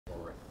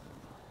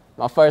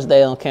My first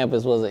day on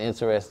campus was an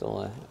interesting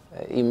one.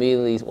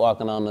 Immediately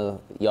walking on the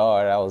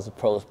yard, I was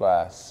approached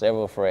by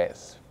several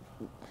frats,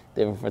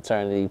 different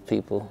fraternity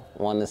people,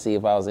 wanting to see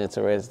if I was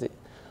interested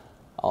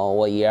on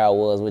what year I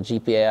was, what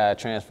GPA I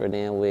transferred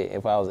in with,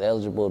 if I was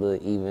eligible to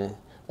even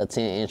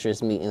attend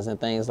interest meetings and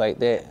things like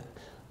that.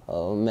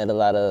 Met a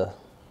lot of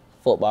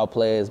football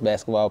players,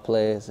 basketball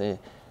players, and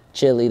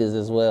cheerleaders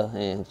as well,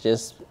 and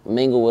just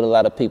mingled with a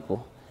lot of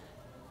people.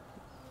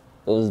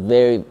 It was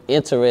very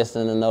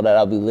interesting to know that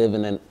I'll be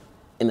living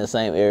in the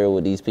same area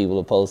with these people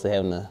opposed to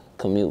having to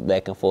commute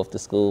back and forth to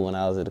school when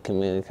I was at a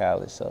community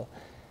college. So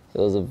it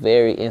was a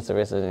very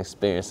interesting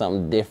experience,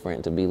 something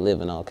different to be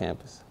living on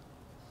campus.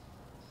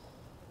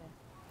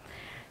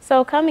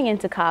 So coming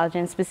into college,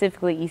 and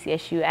specifically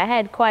ECSU, I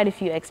had quite a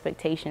few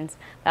expectations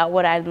about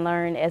what I'd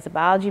learned as a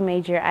biology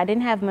major. I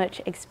didn't have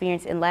much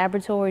experience in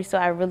laboratory, so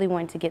I really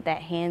wanted to get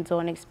that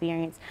hands-on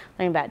experience,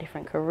 learn about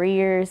different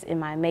careers in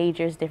my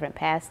majors, different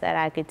paths that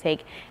I could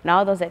take, and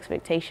all those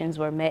expectations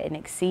were met and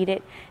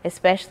exceeded,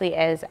 especially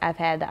as I've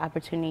had the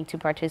opportunity to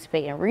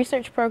participate in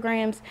research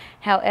programs.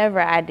 However,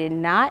 I did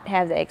not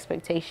have the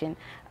expectation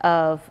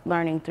of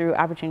learning through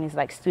opportunities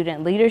like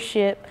student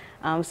leadership.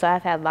 So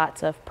I've had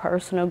lots of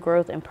personal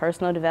growth and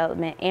personal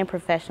development and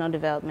professional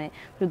development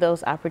through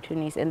those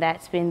opportunities, and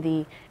that's been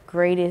the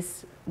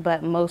greatest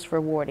but most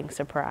rewarding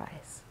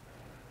surprise.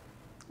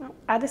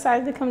 I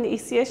decided to come to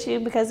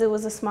ECSU because it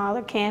was a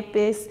smaller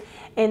campus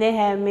and they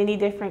had many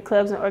different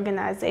clubs and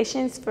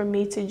organizations for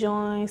me to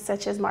join,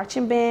 such as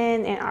marching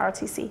band and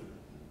ROTC.